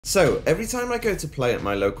So, every time I go to play at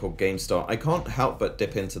my local game store, I can't help but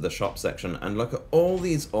dip into the shop section and look at all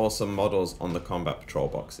these awesome models on the combat patrol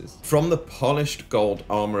boxes. From the polished gold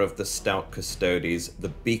armor of the stout custodies, the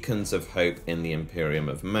beacons of hope in the Imperium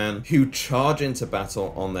of Man, who charge into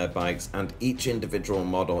battle on their bikes, and each individual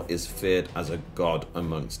model is feared as a god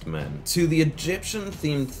amongst men, to the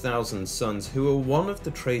Egyptian-themed Thousand Sons, who are one of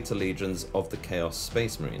the traitor legions of the Chaos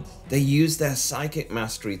Space Marines. They use their psychic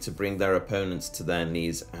mastery to bring their opponents to their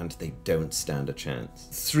knees, and they don't stand a chance.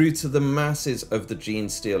 Through to the masses of the Gene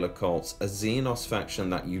Stealer cults, a Xenos faction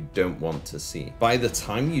that you don't want to see. By the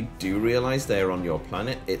time you do realize they are on your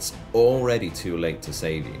planet, it's already too late to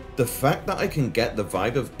save you. The fact that I can get the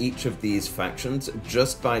vibe of each of these factions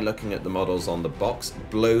just by looking at the models on the box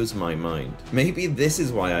blows my mind. Maybe this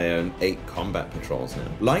is why I own 8 combat patrols now.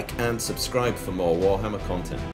 Like and subscribe for more Warhammer content.